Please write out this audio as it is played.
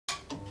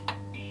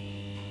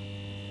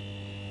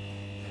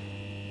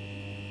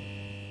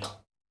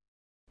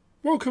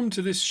Welcome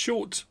to this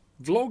short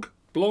blog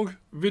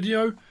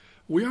video.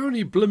 We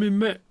only blooming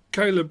met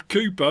Kaleb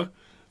Cooper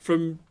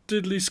from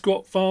Diddly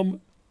Squat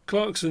Farm,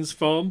 Clarkson's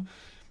farm.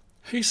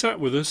 He sat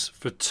with us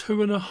for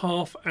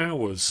 2.5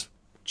 hours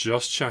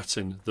just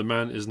chatting. The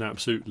man is an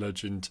absolute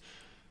legend.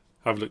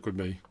 Have a look with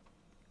me,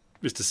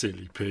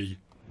 MrSealyp.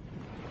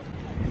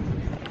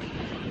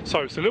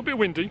 So it's a little bit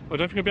windy. I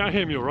don't think you'll be able to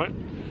hear me all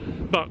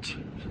right. But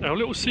our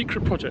little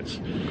secret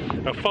project,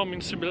 our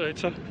farming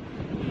simulator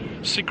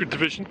secret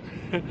division,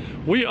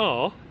 we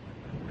are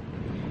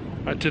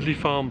at Diddly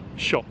Farm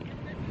shop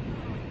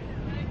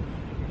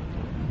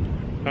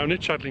out near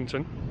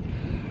Chadlington.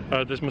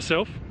 There's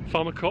myself,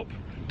 FarmerCop,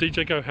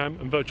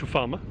 DJGoham and Virtual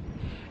Farmer,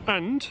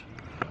 and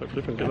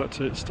hopefully if I can get that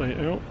to stay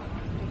out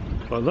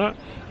like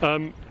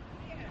that,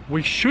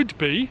 we should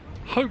be,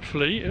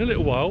 hopefully in a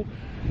little while,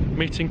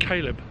 meeting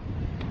Kaleb.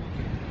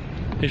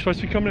 He's supposed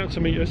to be coming out to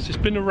meet us. It's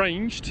been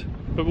arranged,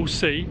 but we'll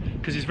see,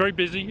 because he's very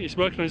busy. He's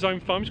working on his own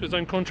farm, he's got his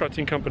own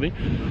contracting company,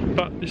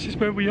 but this is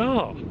where we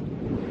are.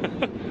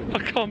 I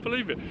can't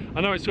believe it.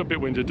 I know it's a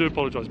bit windy, I do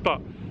apologise,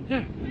 but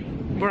yeah,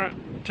 we're at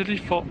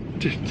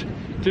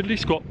Diddly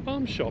Squat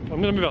Farm Shop.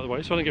 I'm going to move out of the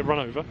way so I don't get run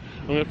over.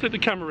 I'm going to flip the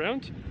camera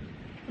around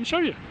and show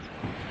you.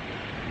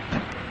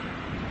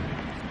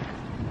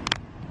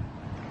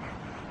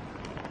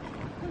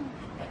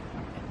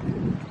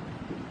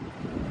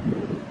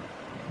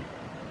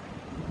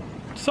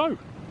 So,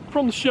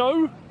 from the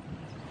show,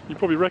 you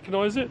probably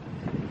recognise it,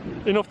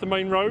 in off the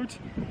main road.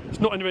 It's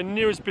not anywhere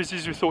near as busy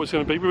as we thought it was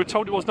going to be. We were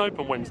told it wasn't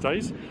open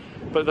Wednesdays,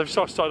 but they've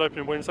started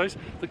opening Wednesdays.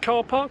 The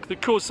car park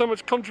that caused so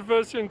much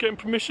controversy on getting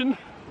permission,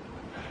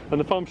 and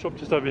the farm shop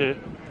just over here.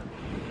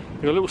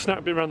 We've got a little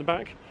snap bit around the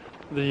back,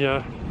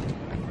 the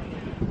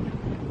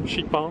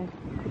sheep barn,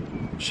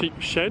 sheep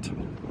shed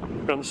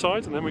around the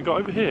side, and then we've got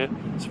over here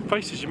some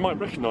faces you might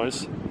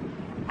recognise,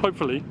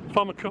 hopefully.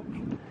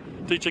 FarmerCop,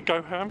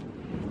 DJGoham,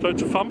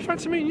 Virtual Farm.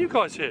 Fancy meeting you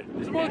guys here.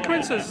 What a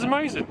coincidence, it's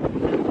amazing.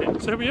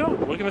 So here we are,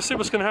 we're going to see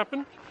what's going to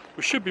happen.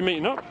 We should be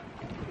meeting up.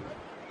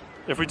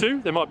 If we do,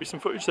 there might be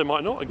some footage, there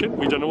might not. Again,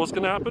 we don't know what's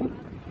going to happen.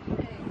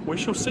 We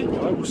shall see.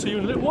 I will see you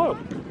in a little while.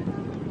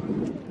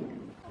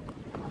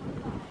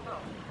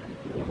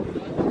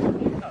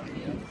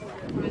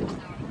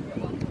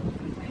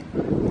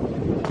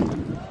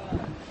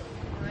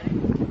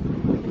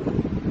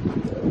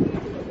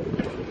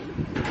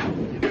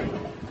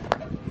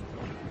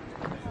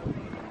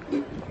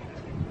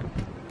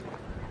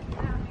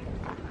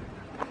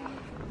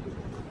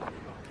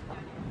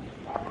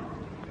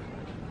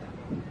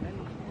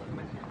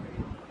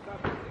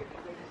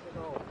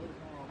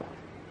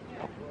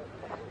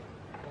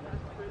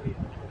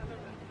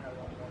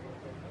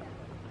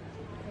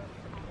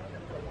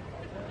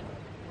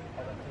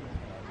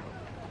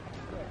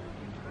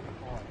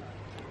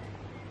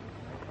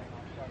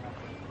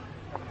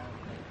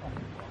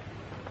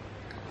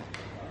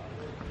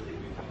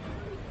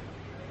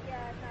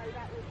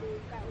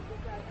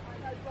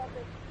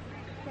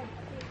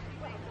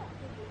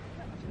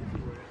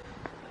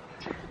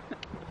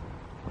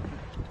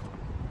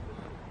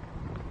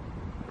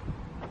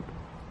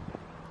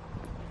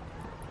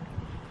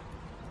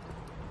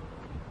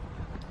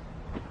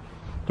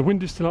 The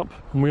wind is still up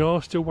and we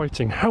are still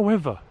waiting.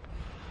 However,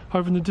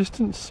 over in the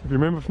distance, if you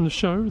remember from the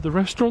show, the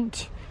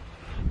restaurant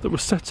that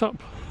was set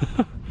up,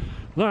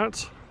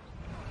 that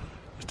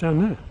is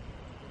down there.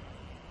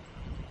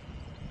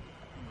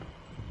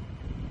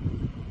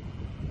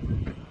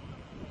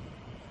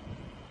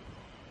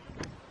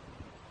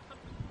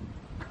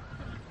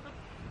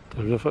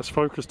 Don't know if that's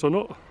focused or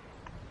not.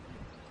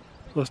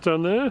 That's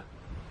down there.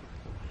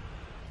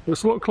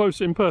 Looks a lot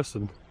closer in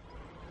person.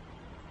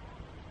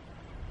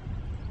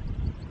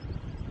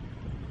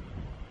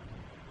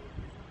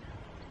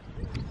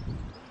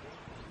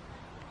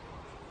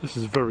 This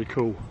is very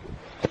cool.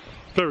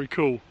 Very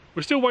cool.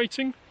 We're still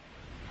waiting.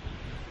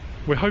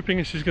 We're hoping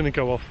this is going to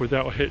go off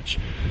without a hitch.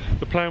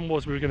 The plan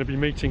was we were going to be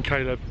meeting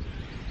Kaleb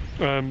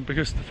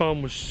because the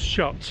farm was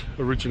shut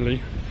originally,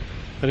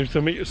 and he was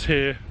going to meet us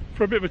here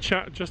for a bit of a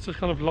chat, just to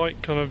kind of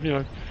you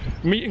know,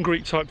 meet and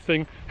greet type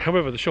thing.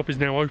 However, the shop is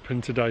now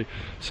open today,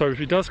 so if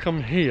he does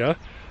come here,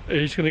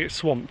 he's going to get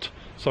swamped.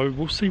 So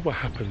we'll see what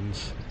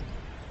happens.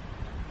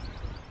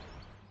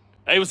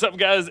 Hey, what's up,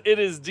 guys? It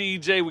is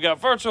DJ. We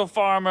got Virtual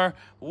Farmer,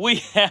 we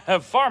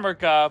have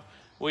FarmerCop,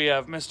 we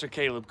have Mr.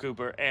 Kaleb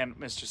Cooper, and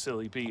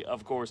MrSealyp,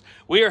 of course.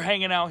 We are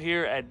hanging out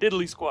here at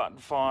Diddly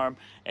Squat Farm,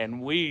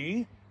 and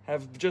we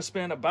have just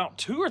spent about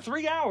 2 or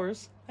 3ee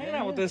hours hanging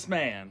out with this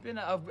man.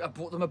 I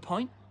bought them a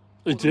pint.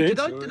 You did?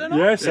 Did I not?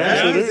 Yes,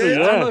 absolutely.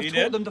 Yeah. I've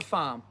taught them to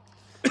farm.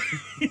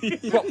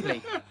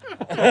 Properly.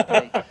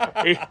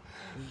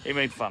 He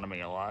made fun of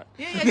me a lot.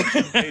 Yeah.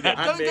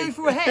 Don't go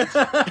for a head.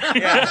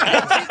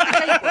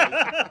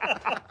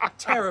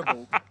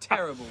 Terrible.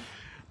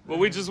 Well,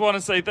 we just want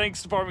to say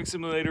thanks to Farming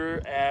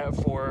Simulator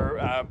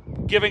for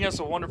giving us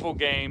a wonderful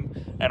game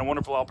and a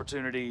wonderful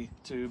opportunity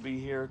to be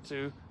here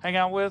to hang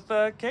out with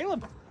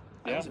Kaleb.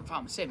 I wasn't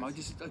Farmer Sim, I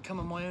come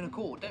on my own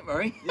accord, don't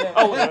worry. Yeah.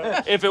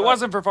 Oh, if it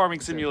wasn't for Farming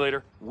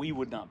Simulator, we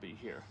would not be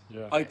here.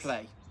 Yeah. I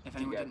play. If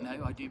anyone didn't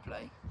know, I do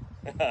play.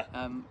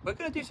 We're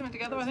going to do something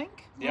together, I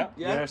think. Yeah.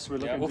 Yes, we're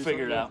looking We'll to do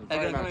figure it out. something.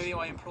 They're going to be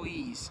my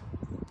employees.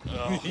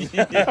 Oh.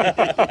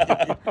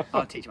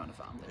 I'll teach them on the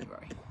farm, don't you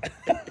worry.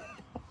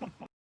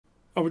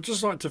 I would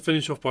just like to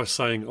finish off by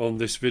saying on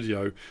this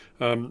video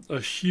a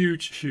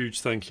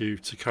huge thank you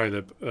to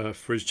Kaleb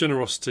for his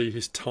generosity,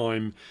 his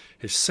time,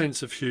 his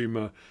sense of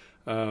humour.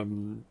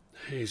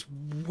 He's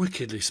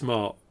wickedly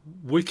smart,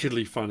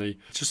 wickedly funny,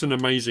 just an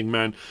amazing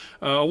man.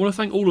 I want to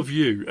thank all of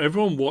you,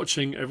 everyone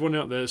watching, everyone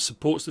out there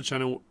supports the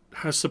channel,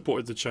 has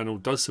supported the channel,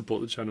 does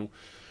support the channel.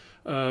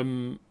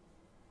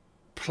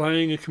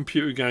 Playing a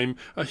computer game,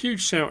 a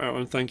huge shout out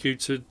and thank you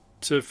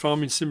to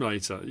Farming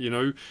Simulator. You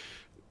know,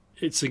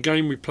 it's a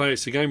game we play,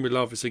 it's a game we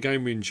love, it's a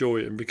game we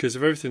enjoy, and because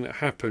of everything that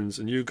happens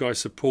and you guys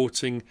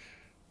supporting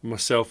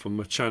myself and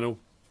my channel,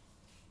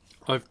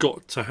 I've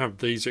got to have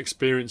these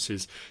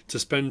experiences, to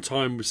spend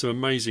time with some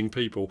amazing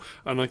people,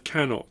 and I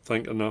cannot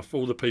thank enough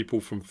all the people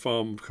from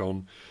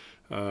FarmerCon,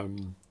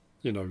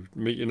 you know,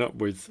 meeting up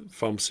with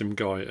Farm Sim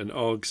Guy and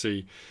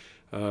Argsy,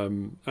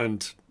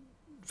 and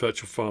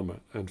Virtual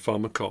Farmer and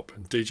FarmerCop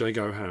and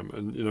DJGoham,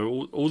 and you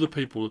know, all the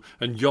people,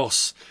 and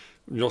Yoss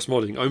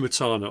Modding,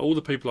 Omatana, all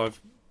the people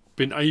I've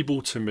been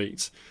able to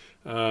meet.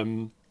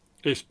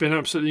 It's been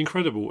absolutely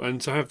incredible,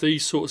 and to have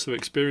these sorts of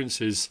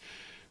experiences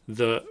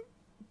that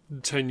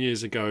 10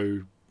 years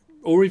ago,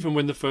 or even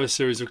when the first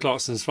series of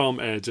Clarkson's Farm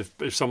aired,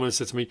 if someone had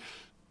said to me,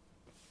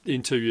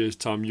 in 2 years'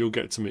 time you'll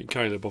get to meet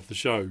Kaleb off the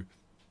show,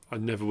 I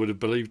never would have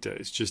believed it.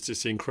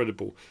 It's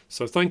incredible.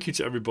 So thank you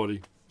to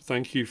everybody.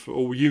 Thank you for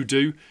all you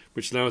do,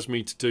 which allows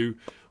me to do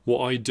what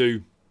I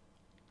do.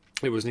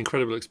 It was an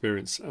incredible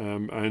experience,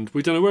 and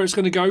we don't know where it's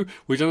going to go.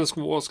 We don't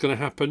know what's going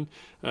to happen.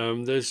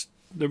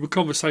 There were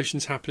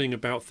conversations happening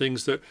about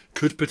things that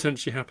could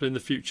potentially happen in the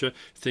future,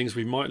 things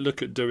we might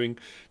look at doing.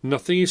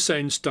 Nothing is set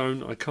in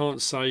stone. I can't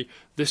say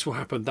this will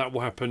happen, that will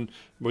happen,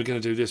 we're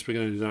going to do this, we're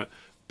going to do that.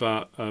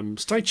 But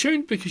stay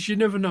tuned, because you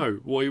never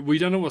know. We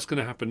don't know what's going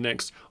to happen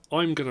next.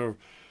 I'm going to,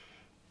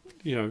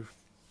 you know,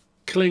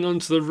 cling on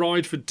to the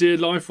ride for dear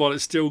life while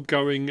it's still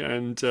going,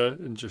 and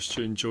just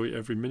to enjoy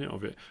every minute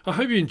of it. I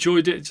hope you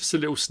enjoyed it. Just a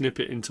little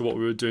snippet into what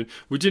we were doing.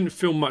 We didn't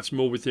film much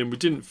more with him. We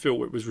didn't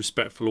feel it was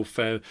respectful or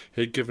fair.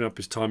 He had given up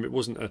his time. It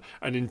wasn't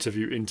an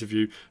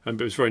interview,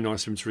 but it was very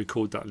nice of him to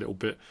record that little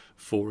bit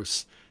for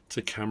us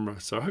to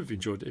camera. So I hope you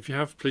enjoyed it. If you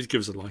have, please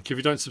give us a like. If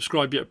you don't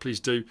subscribe yet, please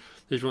do.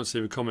 If you want to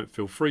leave a comment,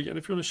 feel free. And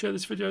if you want to share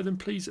this video, then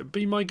please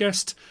be my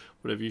guest.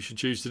 Whatever you should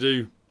choose to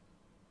do.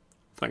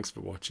 Thanks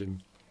for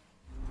watching.